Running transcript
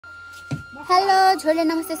Hello झोले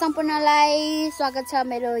नमस्ते सम्पूर्णलाई स्वागत छ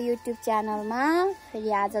मेरो युट्युब च्यानलमा।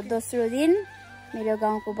 फेरि आज दोस्रो दिन मेरो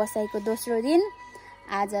गाउँको बसाइको दोस्रो दिन।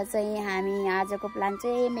 आज चाहिँ हामी आजको प्लान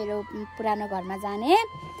चाहिँ मेरो पुरानो घरमा जाने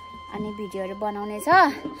अनि भिडियोहरु बनाउने छ।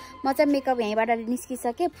 म चाहिँ मेकअप यहीँबाट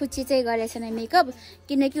निस्किसके, फुच्ची चाहिँ गरेछ नै मेकअप,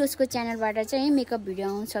 किनकि उसको च्यानलबाट चाहिँ मेकअप भिडियो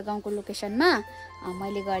आउँछ गाउँको लोकेसनमा।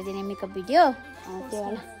 मैले गर्दिने मेकअप भिडियो त्यो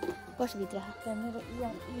वाला कस भित्र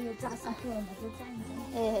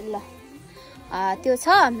ए ल त्यो छ।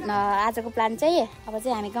 आजको प्लान चाहिँ अब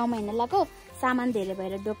चाहिँ हामी गाउँमा हिँड्न लाग्यो। सामान धेरै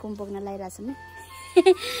भएर डोकुम पुग्न लागिरहेछौँ।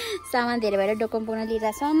 सामान धेरै भएर डोकुम पुग्न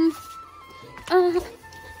लिइरहेछौँ।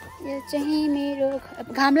 यो चाहिँ मेरो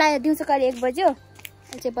घाम लाग्यो, दिउँसो कहिले 1 बज्यो।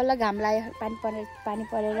 अहिले चाहिँ बल्ल घाम लाग्यो, पानी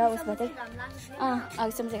परेर उसमा चाहिँ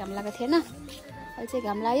अघिसम्म चाहिँ घाम लागेको थिएन, अहिले चाहिँ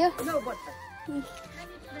घाम लाग्यो।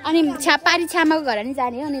 अनि पारी छ्यामाको घर नि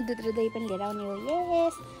जाने हो, अनि दुध र दही पनि लिएर आउने हो।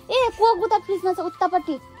 यस ए कोक उता फ्रिजमा छ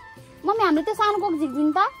उतापट्टि। मम्मी हामीले त्यो सानो कोक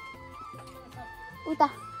झिक्दिनु त उता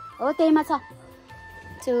हो, त्यहीमा छ।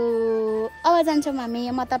 सो अब जान्छौँ हामी।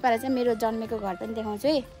 म तपाईँलाई चाहिँ मेरो जन्मेको घर पनि देखाउँछु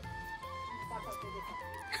है।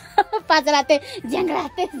 पाँचराते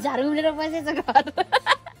झ्याङ्राते झाडु उडेर बसेछ घर।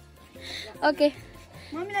 ओके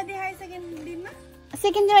मम्मीलाई देखाइ सेकेन्ड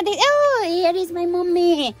दिनमा देखाइ। ओ हियर इज माई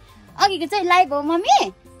मम्मी। अघिको चाहिँ लाइभ हो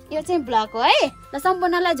मम्मी, यो चाहिँ ब्लग हो है। ल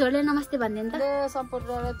सम्पूर्णलाई झोले नमस्ते भनिदिनु त।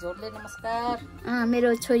 सम्पूर्णलाई झोले नमस्कार।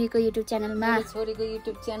 मेरो छोरीको युट्युब च्यानलमा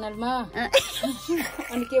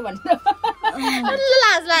अनि के भन्नु,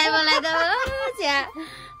 लाज लाग्यो मलाई त।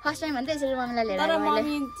 फर्स्ट टाइम भन्दै यसरी मम्मीलाई लिएर तर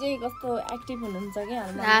मम्मी चाहिँ कस्तो एक्टिभ हुनुहुन्छ के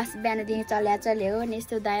हालमा। बिहानदेखि चल्यो नि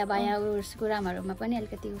यस्तो दायाँ बायाँ कुराहरूमा पनि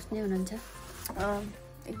अलिकति उस नै हुनुहुन्छ।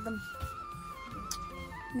 एकदम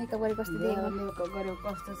मेकअप गरेको कस्तो देखेको, मेकअप गरेको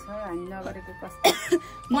कस्तो छ, हामी नगरेको कस्तो।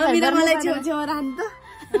 मम्मी र मलाई छेउछेउमा राख्नु त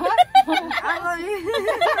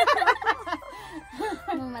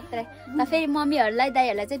म मात्रै। ल फेरि मम्मीहरूलाई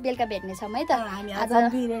दाइहरूलाई चाहिँ बेलुका भेट्ने छौँ है त। आज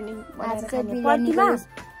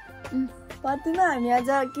प्रतिमा हामी आज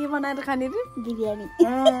के बनाएर खाने रे? बिरयानी।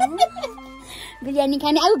 बिरयानी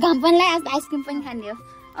खाने, अब घाम पनि लाग्यो, आज आइसक्रिम पनि खाने हो।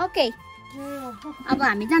 ओके अब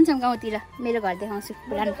हामी जान्छौँ गाउँतिर। मेरो घर देखाउँछु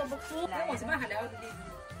पुरानो।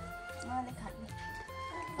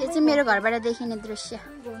 यो चाहिँ मेरो घरबाट देखिने दृश्य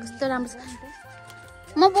कस्तो राम्रो छ।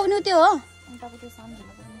 म बोक्नु त्यो हो।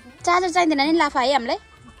 चार्जर चाहिँदैन नि लाफा है हामीलाई।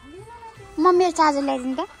 म मेरो चार्जर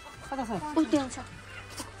ल्याइदिनु त। उल्ट्याउ छ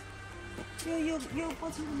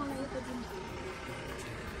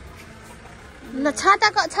ल।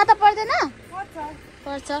 छाता पर्दैन?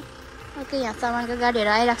 पर्छ। ओके यहाँ सामानको गाडीहरू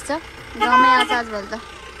आइरहेको छ, गाउँमै आउँछ आजभोलि त।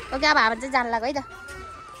 ओके अब हामी चाहिँ जान लाग्यो है त।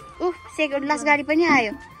 सेकेन्ड लास्ट गाडी पनि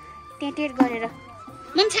आयो टेट गरेर।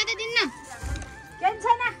 म छाता दिन्न।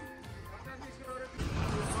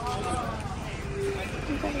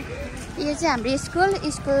 यो चाहिँ हाम्रो स्कुल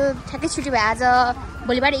ठ्याक्कै छुट्टी भयो। आज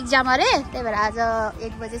भोलिबाट इक्जाम अरे, त्यही भएर आज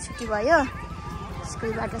 1 बजे छुट्टी भयो।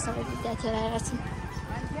 स्कुलबाट सबै विद्यार्थीहरू आएर छन्।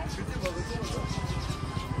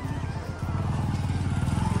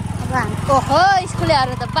 अब ओहो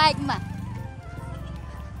स्कुलेहरू त बाइकमा।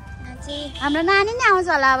 हाम्रो नानी नै आउँछ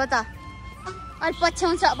होला अब त। अहिले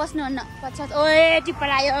पछ्याउँछ, बस्नुहुन्न पछ्याउँछ। ओए टिप्पर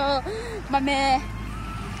आयो मम्मी।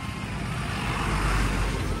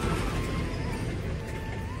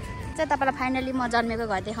 चाहिँ तपाईँलाई फाइनली म जन्मेको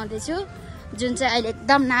घर देखाउँदैछु, जुन चाहिँ अहिले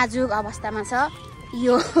एकदम नाजुक अवस्थामा छ।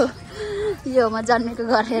 यो म जन्मेको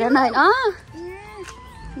घर हेर न होइन।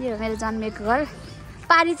 यो मेरो जन्मेको घर।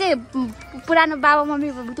 पारी चाहिँ पुरानो बाबा मम्मी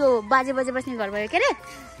त्यो बाजे बस्ने घर भयो के अरे।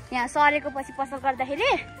 यहाँ सरेको पछि पसल गर्दाखेरि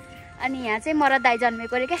अनि यहाँ चाहिँ म र दाइ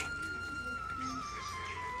जन्मेको अरे क्या।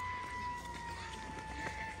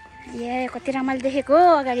 ए कति रमाइलो देखेको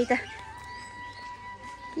अगाडि त।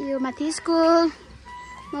 यो माथि स्कुल,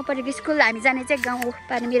 म पढेको स्कुल। हामी जाने चाहिँ गाउँ हो,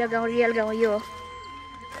 पानी मेरो गाउँ रियल गाउँ यो हो।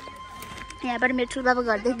 यहाँबाट मेरो ठुलबाबा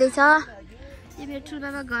घर देख्दैछ। यो मेरो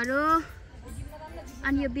ठुलबाबा घर हो,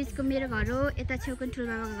 अनि यो बिचको मेरो घर हो, यता छेउको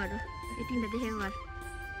ठुलबाबाको घर हो। यो तिनवटा देखेको घर।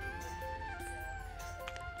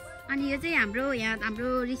 अनि यो चाहिँ हाम्रो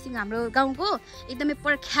रिसिङ हाम्रो गाउँको एकदमै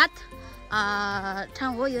प्रख्यात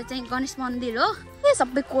ठाउँ हो। यो चाहिँ गणेश मन्दिर हो। ए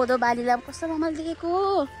सबै कोदो बालीलाई कस्तो रमाइलो देखेको।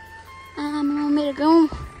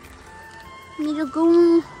 मेरो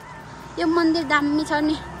गाउँ यो मन्दिर दामी छ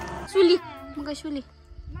नि। सुली सुली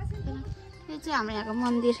यो चाहिँ हाम्रो यहाँको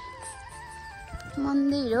मन्दिर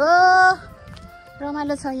हो।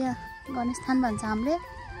 रमाइलो छ यहाँ, गणेश थान भन्छ हामीले।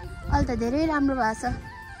 अहिले त धेरै राम्रो भएको छ।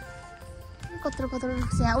 कत्रो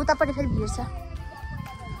रुख छ यहाँ। उतापट्टि फेरि भिड छ।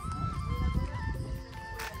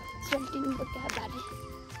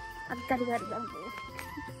 गाडी गरेर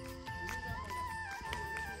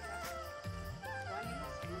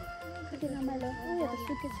कति रमाइलो।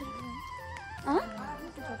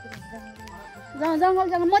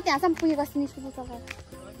 जङ्गल म त्यहाँसम्म पुगेको अस्ति निस्किनु सक्छ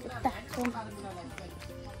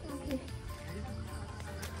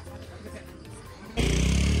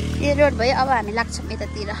यो रोड भयो अब हामी लाग्छौँ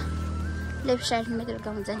यतातिर लेफ्ट साइड मेरो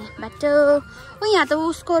गाउँ जाने बाटो ओ यहाँ त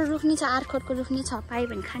उसको रुखनी छ आर्खोटको रुखनी छ पायो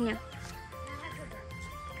भने खाने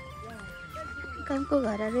गाउँको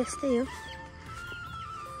घरहरू यस्तै हो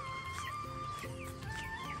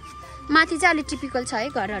माथि चाहिँ अलिक टिपिकल छ है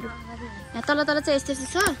घरहरू यहाँ तल तल चाहिँ यस्तो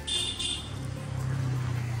छ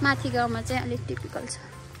माथि गाउँमा चाहिँ अलिक टिपिकल छ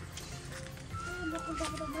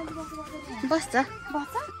बस्छ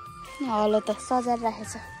हलो त सजाएर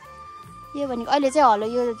राखेछ यो भनेको अहिले चाहिँ हलो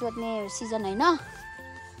यो जोत्ने सिजन होइन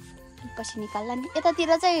पछि निकाल्ला नि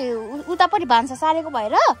यतातिर चाहिँ उतापट्टि भान्सा सारेको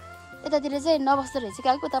भएर यतातिर चाहिँ नबस्दो रहेछ कि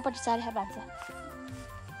अलिक उतापट्टि सारेको भान्सा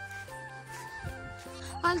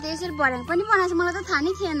अहिले त यसरी भर्याङ पनि बनाएको छ मलाई त थाहा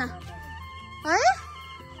नै थिएन है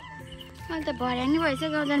अहिले त भर्याङ नै भएछ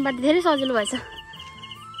गाउँ जानेबाट धेरै सजिलो भएछ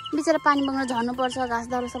बिचरा पानी बग्न झर्नुपर्छ घाँस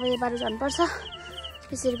दाउरा सबै बाटो झर्नुपर्छ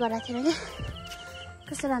त्यसरी गराएको थिएन कि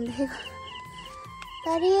कस्तो राम्रो देखेको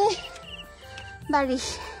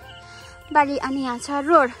बारी अनि यहाँ छ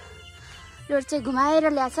रोड चाहिँ घुमाएर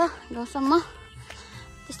ल्याएको छ गाउँसम्म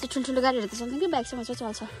त्यस्तो ठुल्ठुलो गाडीहरू त चल्दैन कि बाइकसम्म चाहिँ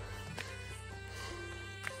चल्छ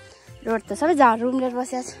रोड त सबै झार रुमलेर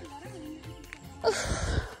बसिया छ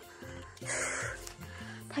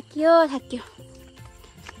थाकियो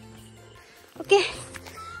ओके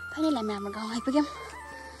फाइनल हामी हाम्रो गाउँ आइपुग्यौँ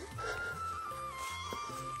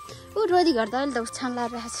ऊ रोदी घर त अहिले त छान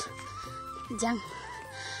लगाएर राखेको छ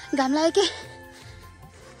घाम लाग्यो के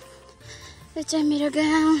यो चाहिँ मेरो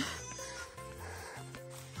गाउँ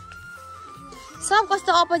सब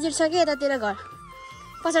कस्तो अपोजिट छ कि यतातिर घर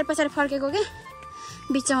पछाडि फर्केको के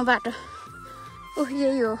बिचमा बाटो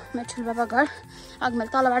यही हो मेरो ठुलबाबा घर अघि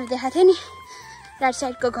मैले तलबाट देखाएको थिएँ नि राइट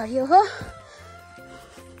साइडको घर यो हो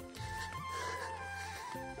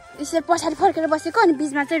यसरी पछाडि फर्केर बसेको अनि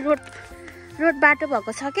बिचमा चाहिँ रोड बाटो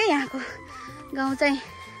भएको छ के यहाँको गाउँ चाहिँ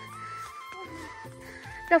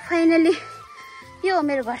र फाइनली यो हो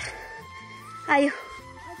मेरो घर आयो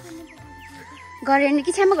घर हेर्ने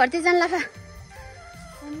कि छ्यामा घरतिर जानु लाफा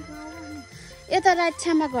यता राइट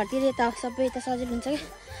छ्यामा घरतिर यता सबै यता सजिलो हुन्छ क्या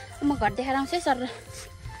म घर देखाएर आउँछु है सर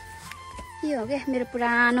यो हो क्या मेरो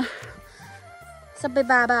पुरानो सबै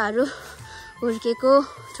बाबाहरू हुर्केको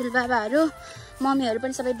ठुलबाबाहरू मम्मीहरू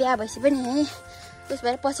पनि सबै बिहा भएपछि पनि है उस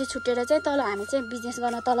भएर पछि छुटेर चाहिँ तल हामी चाहिँ बिजनेस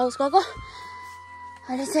गर्न तल उस गएको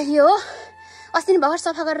अहिले चाहिँ यो हो अस्ति नै भर्खर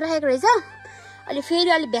सफा गरेर राखेको रहेछ अहिले फेरि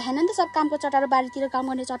अलिक भ्याएन नि त सब कामको चटारो बारीतिर काम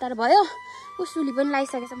गर्ने चटारो भयो ऊ सुली पनि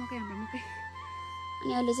लगाइसकेको छ मकै हाम्रो मकै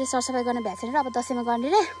अनि अहिले चाहिँ सरसफाइ गर्न भ्याएको छैन र अब दसैँमा गर्ने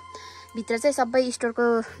रे भित्र चाहिँ सबै स्टोरको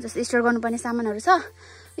जस्तो स्टोर गर्नुपर्ने सामानहरू छ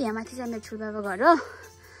यहाँ माथि चाहिँ मेरो ठुलबाबा घर हो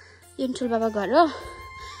यो ठुलबाबा घर हो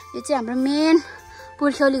यो चाहिँ हाम्रो मेन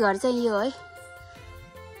पुर्ख्यौली घर चाहिँ यो है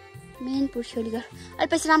मेन पुर्ख्यौली घर अहिले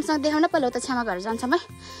पछि राम्रोसँग देखाउन पहिला उता छ्यामा घर जान्छौँ है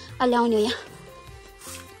अहिले आउने हो यहाँ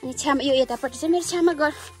अनि छ्यामा यो यतापट्टि चाहिँ मेरो छ्यामा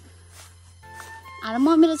घर र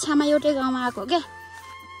म मेरो छ्यामा एउटै गाउँमा आएको क्या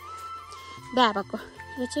बिहा भएको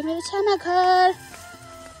यो चाहिँ मेरो छ्यामा घर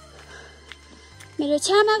मेरो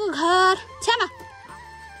छ्यामाको घर छ्यामा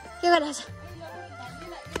के गरिरहेछ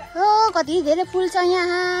हो कति धेरै फुल छ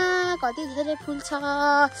यहाँ कति धेरै फुल छ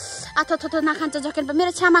आथो थोथो नखान्छ जकेन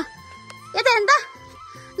मेरो छ्यामा यता हेर्नु त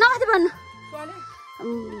नमाथि भन्नु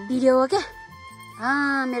भिडियो हो क्या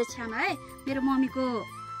मेरो छ्यामा है मेरो मम्मीको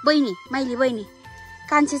बहिनी माइली बहिनी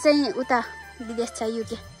कान्छी चाहिँ उता विदेश छ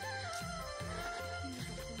युके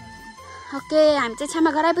ओके हामी चाहिँ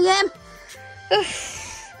छ्यामा घर आइपुग्यौँ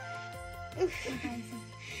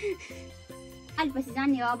अहिले पछि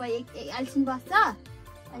जाने हो अब एकछिन बस्छ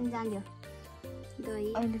अनि जाने हो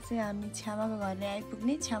अहिले चाहिँ हामी छ्यामाको घरले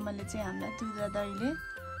आइपुग्ने छ्यामाले चाहिँ हामीलाई दुध र दहीले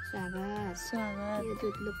स्वागत यो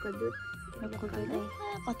दुध लोकल दुध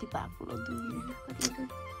कति पाकुलो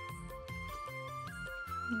दुध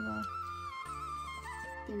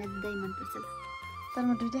तिमीलाई दही मनपर्छ तर म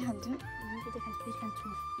दुधै खान्छु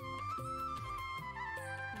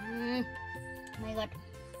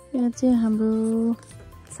यो चाहिँ हाम्रो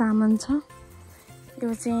सामान छ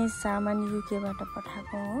यो चाहिँ सामान युकेबाट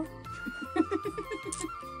पठाएको हो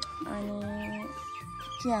अनि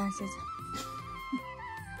के हाँसेछ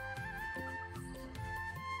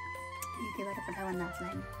युकेबाट पठाएको नाच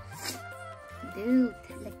लाग्यो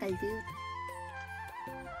दुध लोकल दुध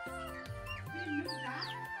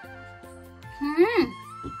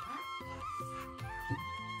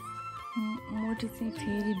मोटी चाहिँ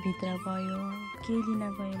फेरि भित्र गयो के लिन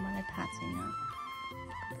गयो मलाई थाहा छैन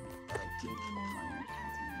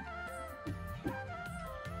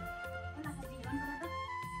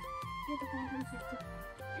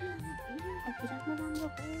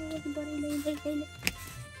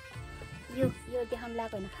यो देखाउन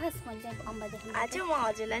लाग्यो होइन खास मैले चाहिँ अम्बा देखाउनु आज म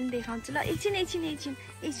हजुरलाई नि देखाउँछु ल एकछिन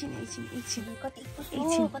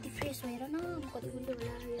कति फ्रेस भएर न कति गुल्लो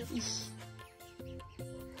होला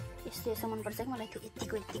यस्तो मनपर्छ कि मलाई त्यो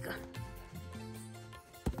यतिको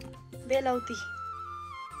बेलौती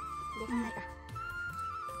देखाउन त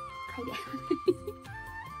खाइदिए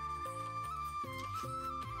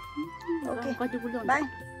ओके कति गुल्लो बाई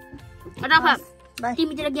राख बाई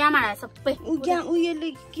तिमीतिर ग्यामा आयो सबै उयोले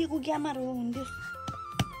के को ग्यामा हुन्थ्यो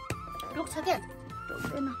रोक्छ के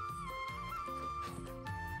रोक्दैन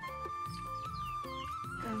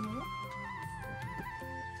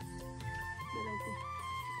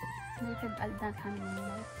अलि दाँत खानु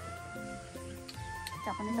मलाई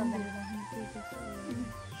चापनै सक्दैन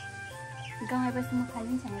गाउँ आएपछि म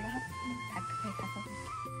खाइदिन्छ नि खाएको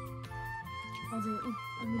हजुर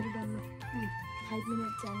मेरो डरमा 5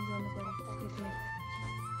 मिनट चेन्ज गर्नु पर्यो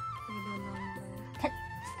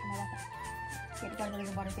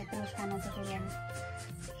बढेको यत्रो खाना छ फेरि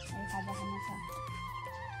खाजा खाना छ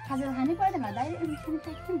खाजा खानै पर्दैन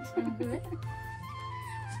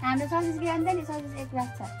हाम्रो सब्जी के अन्त नि सब्जी एक रात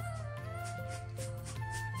छ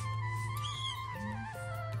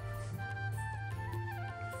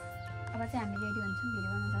अब चाहिँ हामी रेडी हुन्छौँ भिडियो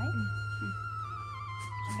बनाउँदा है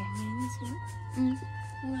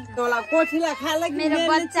मेरो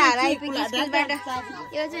बच्चाहरू आइपुग्यो स्कुलबाट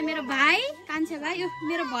यो चाहिँ मेरो भाइ कान्छे भाइ यो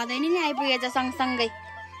मेरो भदैनी नै आइपुगेछ सँगसँगै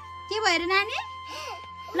के भएर नानी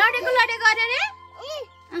लडेको अरे रे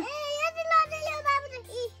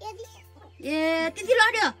ए त्यति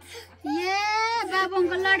लड्यो ए बाबु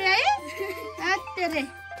अङ्कल लड्यो है अत्तेरे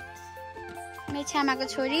मेरो छ्यामाको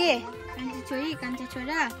छोरी कान्छे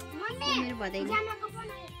छोरा मेरो भदैनी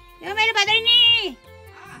यो मेरो भदैनी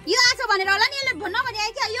यो आछ भनेर होला नि यसले नभने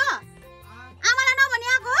आयो क्या यो आमालाई नभने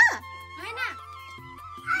आएको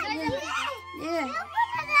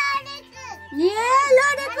ए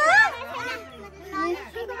लडेको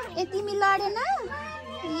ए तिमी लडेन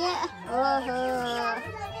ए ओहो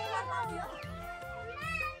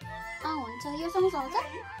हुन्छ यो सँग आउँछ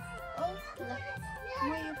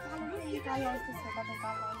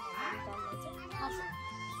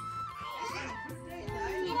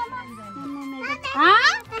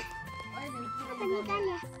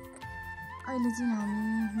अहिले चाहिँ हामी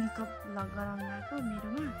मेकअप गराउनु गएको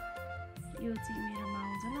मेरोमा यो चाहिँ मेरोमा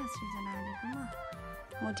आउँछ ल सृजना आलेकोमा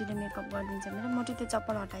मोटीले मेकअप गरिदिन्छ मेरो मोटी त्यो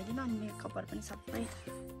चप्पल हटाइदिनु अनि मेकअपहरू पनि सबै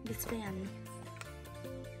बिचमै हाल्नु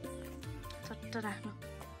चट्ट राख्नु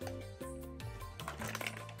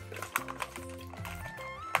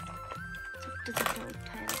चट्ट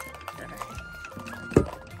उठाएर चट्ट राख्नु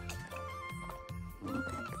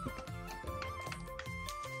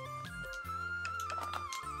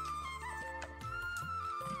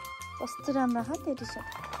कस्तो राम्रो छ त्यो टी-सर्ट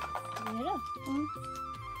मेरो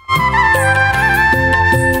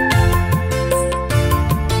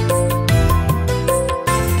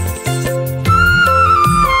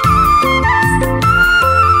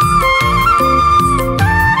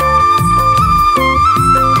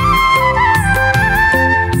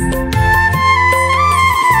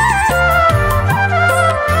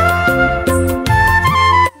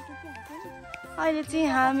अहिले चाहिँ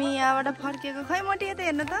हामी यहाँबाट फर्केको खै मोटी यता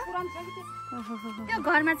हेर्नु त त्यो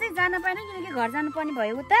घरमा चाहिँ जान पाएन किनकि घर जानु पर्ने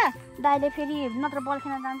भयो उता दाइले फेरि नत्र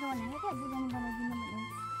बल्खेन जान्छु भनेर क्या बिरयानी बनाइदिनु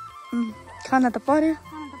भने खाना त पर्यो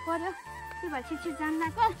त्यही भएर छिटछिट जान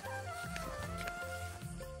लाग्यो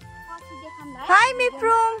पछि देखाउँला हाई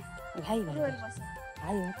मिफ्रोम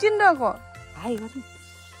चिन्नको हाई गर्नु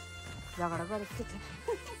झगडा गरेको थियो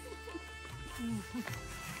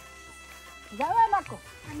जावामाको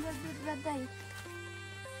हाम्रो दुध र दही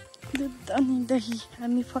दुध अनि दही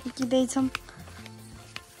हामी फर्किँदैछौँ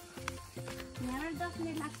यहाँबाट 10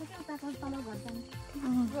 मिनट लाग्छ क्या उता तल घर जानु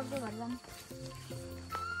रोडको घर जानु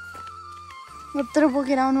यत्रो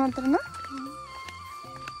बोकेर आउनु मात्र न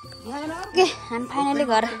ओके हामी फाइनली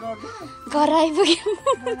घर आइपुग्यौँ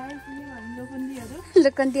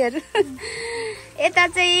लोकन्तीहरू यता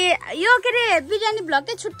चाहिँ यो के अरे बिरयानी भ्लग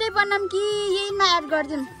चाहिँ छुट्टै बनाऊँ कि यहीमा एड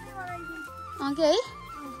गरिदिउँ ओके है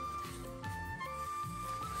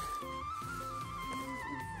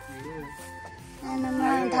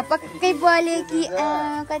धपक्कै बोले कि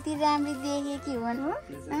कति राम्रो देखेँ कि भन्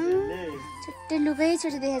छुट्टै लुकै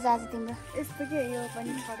छुट्टै देखेछ आज तिम्रो यस्तो के यो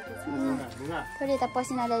पनि थोरै यता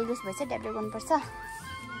पसिनाले लुज भएछ डेभलप गर्नुपर्छ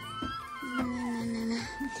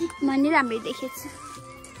मनी राम्रै देखेछ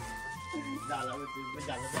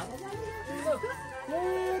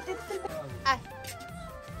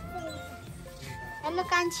हेलो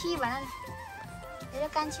कान्छी भन हेलो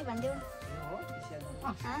कान्छी भनिदेऊ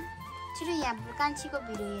छिटो यहाँ कान्छीको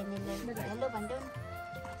भिडियो हेर्नेले हेलो भन्देऊ न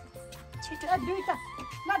छिटो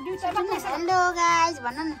हेलो गाइज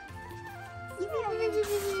भन न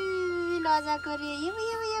लजाको रे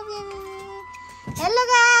हेलो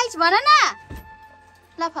गाइज भन न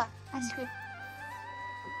ल फ आजको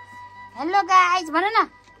हेलो गाइज भन न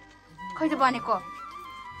खै त भनेको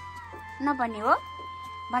नभने हो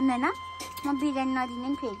भन्दैन म बिरयानी नदिने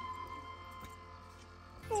नि फेरि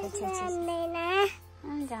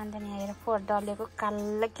जान्दैन हेर फोर डलेको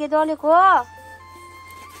कालो के डलेको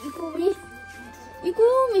इकुमी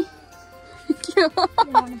के हो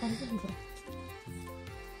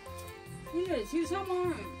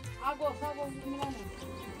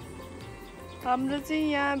हाम्रो चाहिँ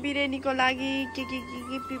यहाँ बिरयानीको लागि के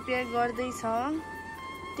प्रिपेयर गर्दैछ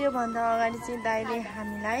त्योभन्दा अगाडि चाहिँ दाइले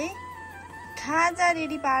हामीलाई खाजा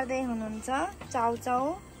रेडी पार्दै हुनुहुन्छ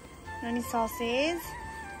चाउचाउ अनि ससेज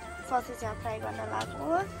यहाँ फ्राई गर्न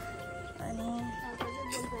लाग्यो अनि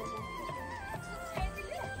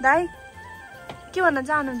दाइ के भन्न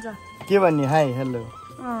चाहनुहुन्छ के भन्ने हाई हेलो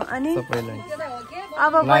अनि सबैलाई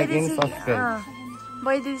अब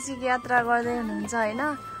वैदेशिक यात्रा गर्दै हुनुहुन्छ होइन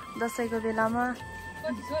दसैँको बेलामा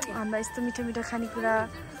हामीलाई यस्तो मिठो मिठो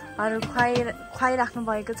खानेकुराहरू खुवाइराख्नु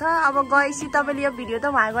भएको छ अब गएपछि तपाईँले यो भिडियो त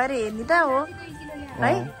उहाँ गएर हेर्ने त हो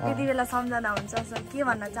है त्यति बेला सम्झना हुन्छ के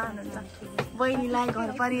भन्न चाहनुहुन्छ बहिनीलाई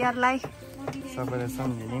घर परिवारलाई सबैलाई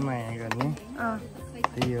सम्झिने माया गर्ने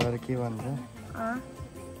त्यही हो के भन्छ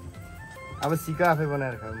अब सिक आफै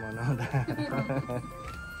बनाएर खाऊ मनाउँदा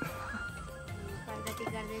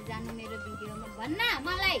जानु मेरो भिडियोमा भन्न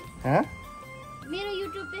मलाई मेरो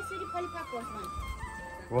युट्युब पेजरी फलिका पोस्टमा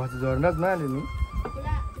वहाँ जोड्नुहोस् न लिनु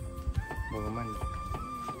भगवान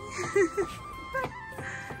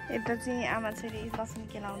यता चाहिँ आमा छोरी लसुन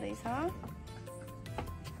केलाउँदैछ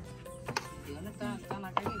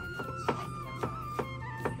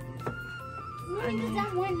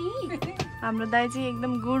हाम्रो दाइ चाहिँ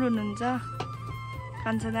एकदम गुड हुनुहुन्छ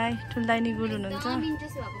कान्छा दाइ ठुलो दाइ नि गुड हुनुहुन्छ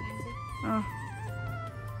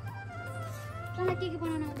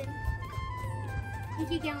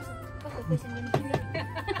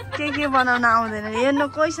के बनाउन आउँदैन हेर्नु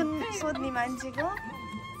क्वेसन सोध्ने मान्छेको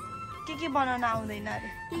के बनाउन आउँदैन अरे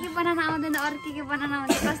के बनाउन आउँदैन अरू के बनाउन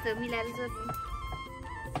आउँदैन कस्तो मिलाएर सोध्ने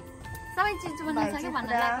सबै चिज बनाउन सक्यो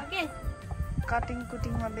भन्न लाग्यो के कटिङ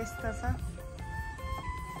कुटिङमा व्यस्त छ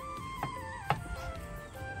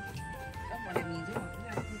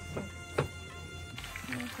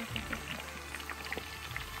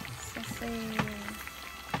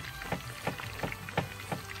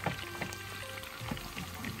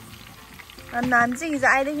नान चाहिँ हिजो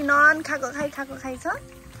आएदेखि नन खाएको खाइ छ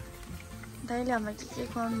दाइले हामीलाई के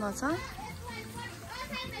खुवाउनु भएको छ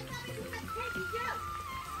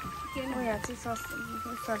यहाँ चाहिँ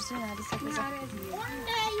सर्सी हालिसकेको छ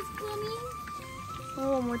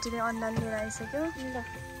हो मोटीले अन्डा लिएर आइसक्यो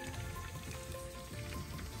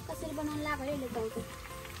कसरी बनाउन लाग्यो अहिले गाउँको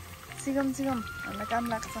सिगम हामीलाई काम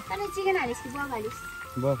लाग्छ अनि चिकन हालिस् कि बफ हालिस्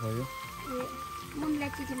बफ हो यो मम्मीलाई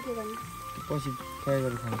चिकन के गर्नु पछि फ्राई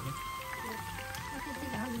गरेर खान्छ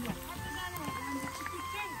हामी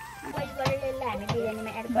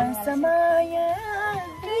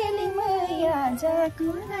बिरयानीमा एड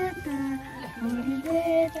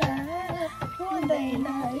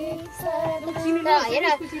हेर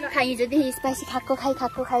हिजोदेखि स्पाइसी खाएको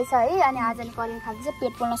खाइ छ है अनि आज नि करिन खाएको चाहिँ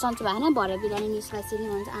पेट पोल्न सन्चो भएन भरे बिरयानी नि स्पाइसी नि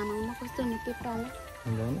हुन्छ आमामा कस्तो नि पेट पाल्नु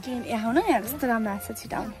यहाँ यहाँ कस्तो राम्रो आएको छ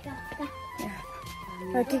छिटाउनु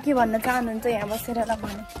के भन्न चाहनुहुन्छ यहाँ बसेर ल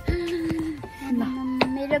भने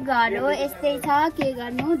मेरो घर हो यस्तै छ के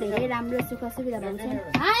गर्नु धेरै राम्रो सुख सुविधा भन्छ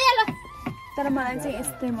तर मलाई चाहिँ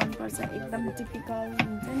यस्तै मनपर्छ एकदम टिपिकल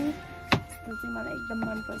हुन्छ नि यस्तो चाहिँ मलाई एकदम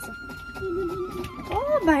मनपर्छ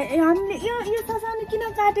ओ भाइ हामीले यो सानो किन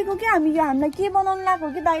काटेको के हामी यो हामीलाई के बनाउनु लाग्यो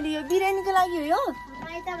कि दाइले यो बिरयानीको लागि हो यो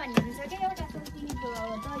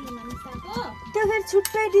त्यो फेरि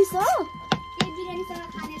छुट्टै डिस हो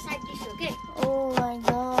ओ माइ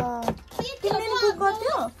गॉड तिमीले कुक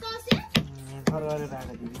गर्थ्यौ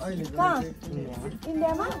कहाँ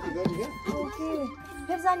इन्डियामा ओके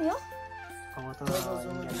फेरि जाने हो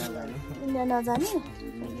इन्डिया नजाने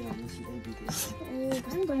ए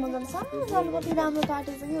मगर सानो कति राम्रो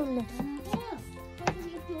काटेछ कि उसले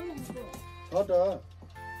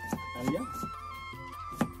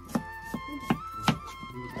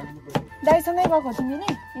दाइसँगै गएको तिमी नि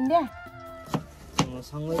इन्डिया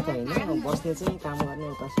सँगै त होइन बस्ने चाहिँ काम गर्ने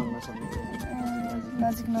उता सँगसँगै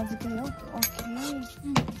नजिकै हो ओके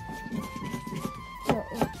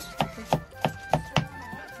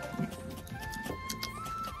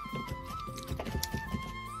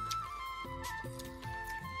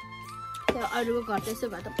अरूको घर त्यसो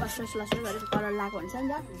भए त प्लास्टर स्लास्टर गरेर कलर लगाएको हुन्छ नि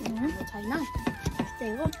त छैन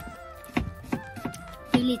त्यही हो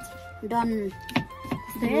फिलिज डन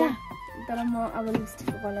तर म अब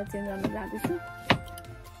लिपस्टिकको कलर चेन्ज गर्न जाँदैछु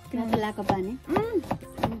तिमीले लगाएको पानी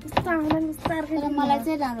तर मलाई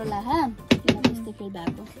चाहिँ राम्रो लाग्यो त्यस्तो फिल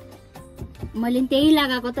भएको मैले नि त्यही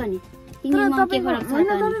लगाएको त नि तिमीले के फरक छ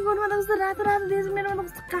त तपाईँकोमा त कस्तो रातो रातो देखेछ मेरोमा त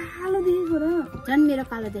कस्तो कालो देखेको र झन् मेरो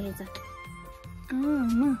कालो देखेछ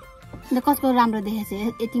कस्तो राम्रो देखेछ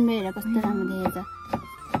तिम्रो हेरेर कस्तो राम्रो देखेछ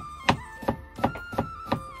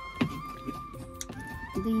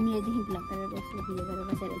 2 मिनेटदेखि ब्लग गरेर बस्छु भिडियो गरेर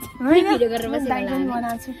बसेर भिडियो गरेर बसेर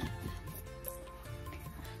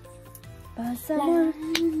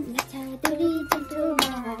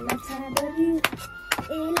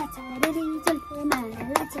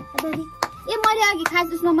ए मैले अघि खास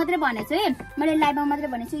उसमा मात्रै भनेको छु है मैले लाइभमा मात्रै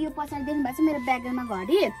भनेको छु यो पछाडि देख्नु भएको छ मेरो ब्याकग्राउन्डमा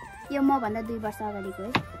घडी यो म भन्दा 2 वर्ष अगाडिको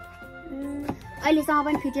है अहिलेसम्म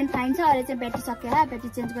पनि फिट एन्ड फाइन छ अहिले चाहिँ ब्याट्री सक्यो ब्याट्री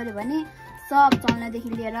चेन्ज गर्यो भने सब चल्नदेखि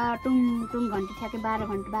लिएर टुङ टुङ घन्टी ठ्याक्कै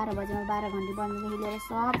 12 बजेमा 12 घन्टी बज्नदेखि लिएर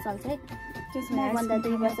सब चल्छ है त्यसमा भन्दा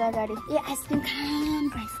 2 वर्ष अगाडि ए आइसक्रिम खाम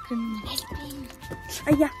आइसक्रिम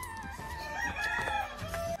अय्या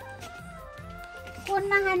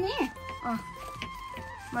कोनमा खाने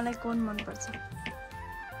मलाई कोन मन पर्छ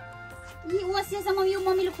यी ओसिएसम्म यो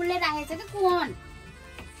मम्मीले खुल्लै राखेछ के कोन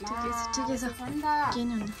ठिकै छ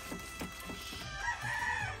किन न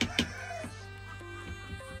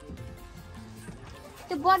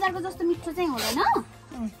त्यो बजारको जस्तो मिठो चाहिँ हुँदैन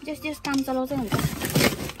जस काम चलाउँछ हुन्छ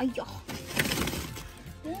अय्यो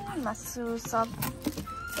मासु सब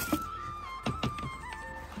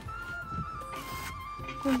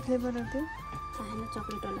कुन फ्लेभर हो त्यो चाहेन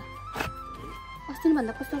चकलेट होला अस्ति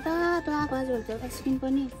भन्दा कस्तो तातो आएको आज हुन्छ आइसक्रिम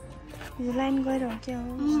पनि यो लाइन गएर हो क्या हो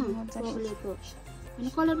चकलेटको अनि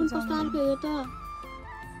कलर पनि कस्तो अर्को हो त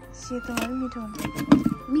सेतो पनि मिठो हुन्छ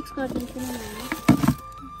मिक्स गरिदिन्छु नि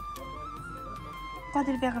कति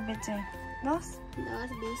रुपियाँको बेच्छ 10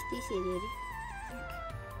 20 30 हेरी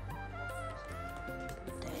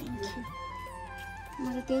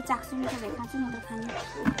मैले त्यही चाख्छु नि त खान्छु म त खानु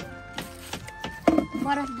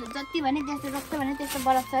बरफ जति भने त्यस्तो जस्तो भने त्यस्तो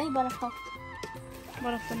बरफ छ है बरफ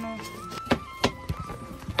त न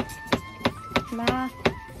ला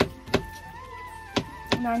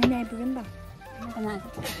नानी नै आइपुग्यो नि त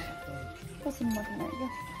कसरी मटन आयो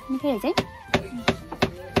निकै है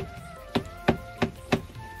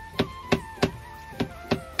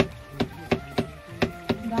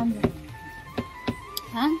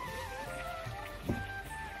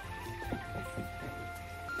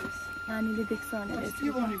नानीले देख्छ भनेर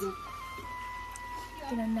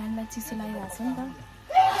किनभने नानीलाई चिसो लागिरहेको छ नि त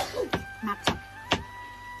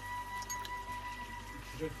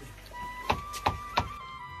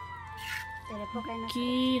कि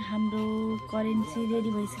हाम्रो करेन्सी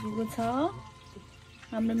रेडी भइसकेको छ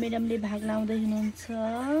हाम्रो म्याडमले भाग लाउँदै हुनुहुन्छ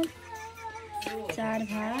 4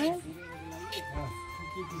 भाग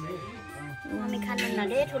मम्मी खानुहुन्न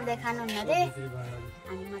रे ठुल्दै खानुहुन्न रे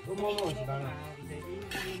हामी मात्रै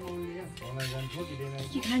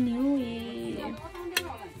के खाने हो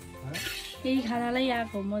यही खानालाई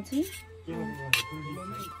आएको म चाहिँ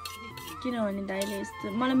किनभने दाइले यस्तो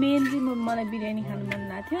मलाई मेन चाहिँ मलाई बिरयानी खानु मन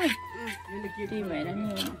लाग्थ्यो त्यही भएर नि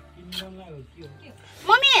हो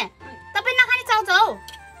मम्मी तपाईँ नखाने चाउचाउ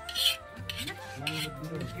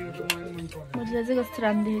मलाई चाहिँ कस्तो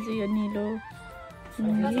राम्रो देखेछ यो निलो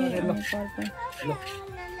पर्पल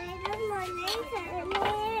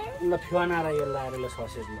ल फिवाना र यो लाएर ल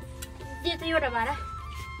ससेज ल यो त एउटा भाडा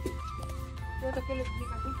यो त केले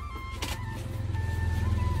निकाल्नु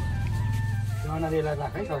फिवाना रे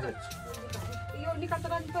राख है ससेज यो निकाल्छ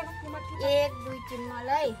र 1 2 3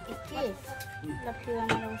 मलाई एकै ल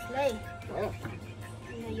फिवाना र उसलाई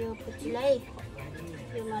यो पुचीलाई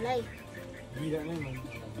यो मलाई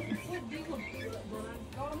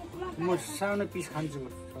म सानो पिस खान्छु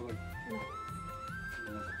सबै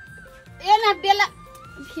ए न बेला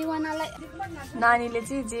फिवानालाई नानीले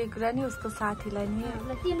चाहिँ जे कुरा नि उसको साथीलाई नि ल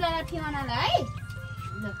तिमीलाई फिवानालाई है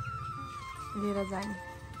ल लिएर जाने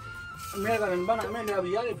मेरो घरमा बना मैले अब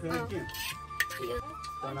याले फिवाना के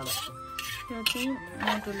यो चाहिँ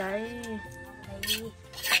मोटुलाई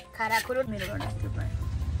खारा कुरो मेरो घरमा त्यो पाए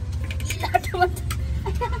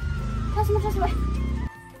कसमा भाइ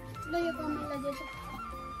ल यो कमेन्टलाई दिएछ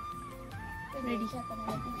रेडी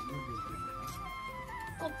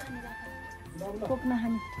कोक खाने राख कोक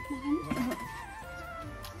नखाने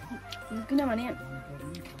किनभने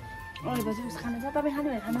अरू बजी उस खाना छ तपाईँ खानु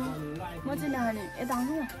भयो खाना म चाहिँ नखाने यता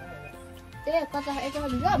आउनु न ए कता यता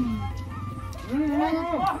भिड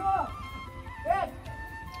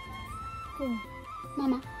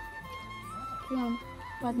मामा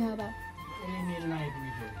पत्नी अब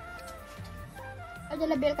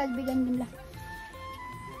अझलाई बेलुका बिरियानी दिउँला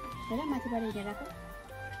हेर माथिबाट हिँडेर आएको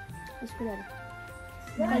स्कुलहरू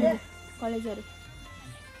कलेजहरू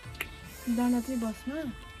दाना चाहिँ बस्न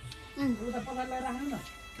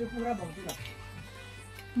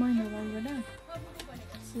महिना बादबाट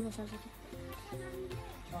शिव सरस्वती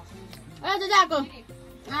दादा आएको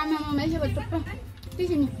आमा यसो टुप्पो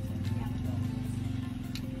त्यसरी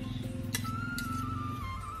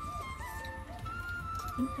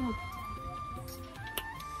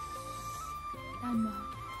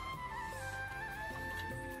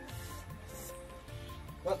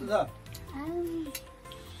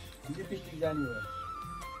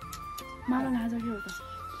मामालाई आज के हो त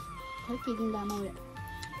खै के दिँदा माउले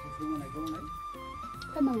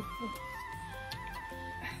खै माउ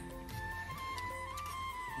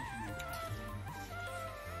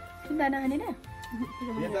दाना खाने न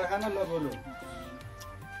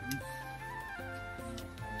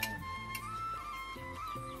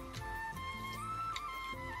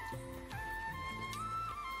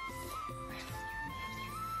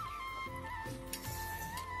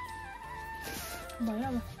भयो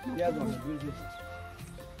अब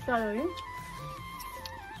चलो है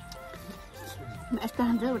यस्तो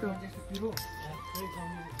खान्छ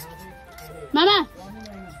मामा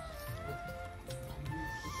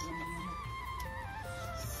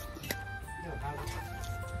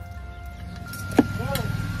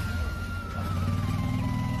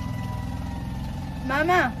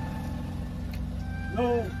मामा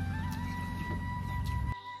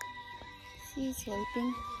सी इज हेल्पिङ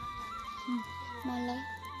मलाई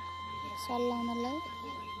सल्लाउनलाई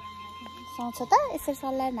सुहाउँछ त यसरी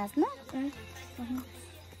सल्लाएर नाच्न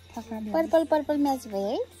पर्पल पर्पल म्याच भयो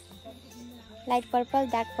है लाइट पर्पल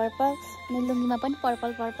डार्क पर्पल अनि लुङ्गीमा पनि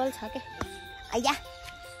पर्पल पर्पल छ क्या आइया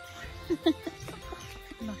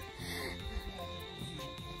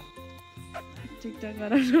टिकटक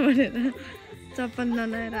गराउनु भनेर चप्पल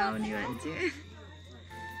नलाएर आउने मान्छे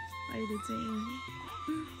अहिले चाहिँ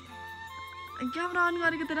क्यामेरा अन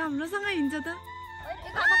गरेको त राम्रोसँग हिँड्छ त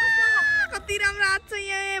कति राम्रो हात छ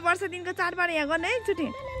यहाँ वर्ष दिनको चाडबाड यहाँ गर्ने है एकचोटि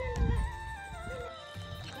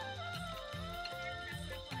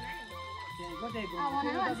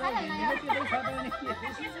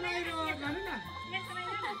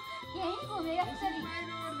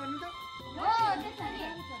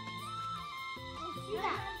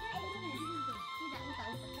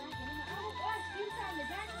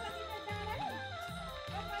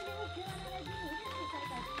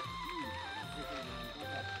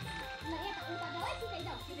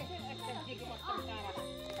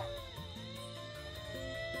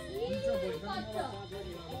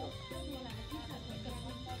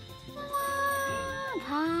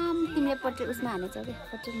घाम तिमीले पट्टी उसमा हानेछौ क्या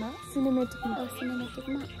पट्टीमा सिनेमेटिकमा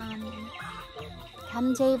घाम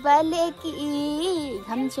चाहिँ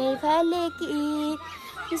फाले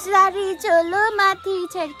कि सारी चोलो माथि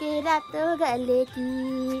छड्के रातो गले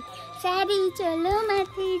कि सारी चोलो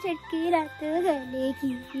माथि छड्के रातो गले कि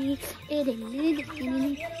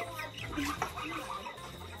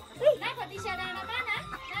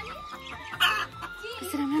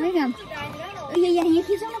घाम यहाँ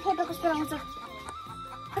खिचौँ न फोटो कस्तो आउँछ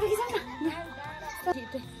फोटो खिचौँ न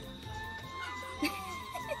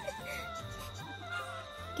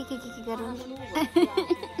के गरौँ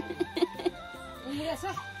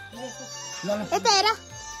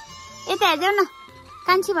यता हेर्देऊ न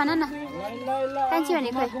कान्छी भन न कान्छी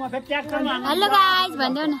भनेको हेलो गाइज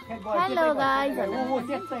भन्देऊ न हेलो गाइज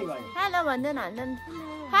हेलो भन्देऊ न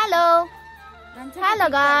hello hello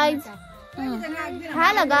guys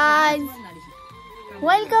hello guys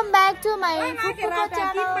welcome back to my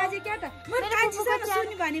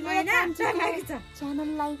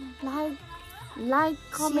च्यानललाई लाइक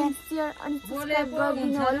कमेन्ट सेयर अनि सब्सक्राइब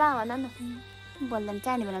गरिदिनु होला भन न बोल्दैन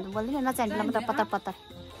चाहिने बेला त बोल्दैन नचाहिने बेला मात्र पत्तर पत्तर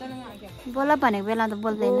बोल भनेको बेला त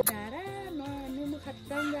बोल्दैन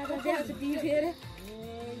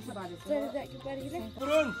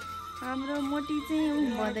हाम्रो मोटी चाहिँ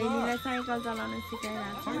भदैनीलाई साइकल चलाउन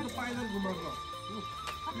सिकाइरहेको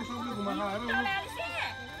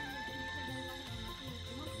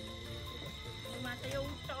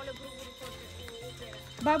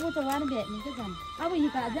बाबु त वान भेट्ने के जान अब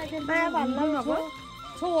हिका ज्याकेट बाया भन्नु भएको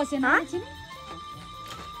छो ओसेन छिन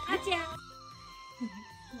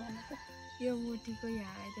यो मोटीको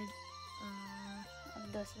यहाँ आएर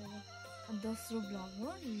दोस्रो ब्लग हो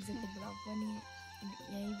हिजोको ब्लग पनि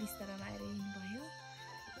यहीँ बिस्तारमा आएर इन भयो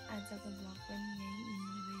आजको ब्लग पनि यहीँ इन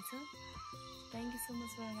हुँदैछ thank you so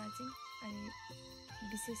much for watching अनि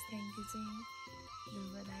विशेष थ्याङ्क यू चाहिँ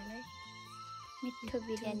ध्रुव दाइलाई मिठो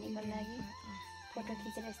बिरयानीको लागि फोटो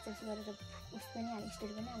खिचेर यस्तो गरेर उस पनि हाल्नु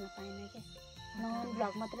स्टोरी पनि हाल्नु पाएन क्या नन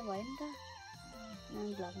भ्लग मात्रै भयो नि त नन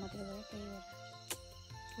भ्लग मात्रै भयो त्यही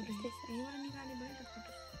भएर यहीँबाट निकाल्ने भयो त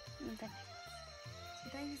फोटो अन्त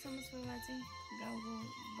थ्याङ्क यू सो मच बाबा चाहिँ गाउँको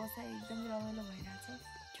बसाइ एकदमै रमाइलो भइरहेछ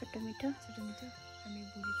छोटो मिठो हामी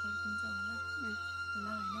भोलि फर्किन्छौँ होला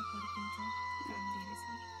होइन फर्किन्छौँ काम धेरै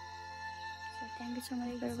छ thank you so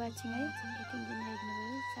much for watching है यति दिन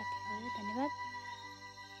हेर्नुभयो साथीहरू धन्यवाद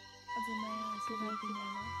अझै नयाँ आशीर्वाद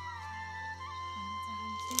दिनलाई भन्न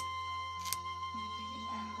चाहन्छु मेरो पेटमा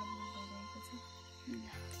काम गर्नु भइरहेको छ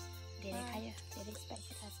धेरै खायो धेरै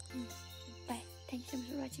स्पाइसी खान्छ by thank you so much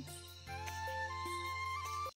for watching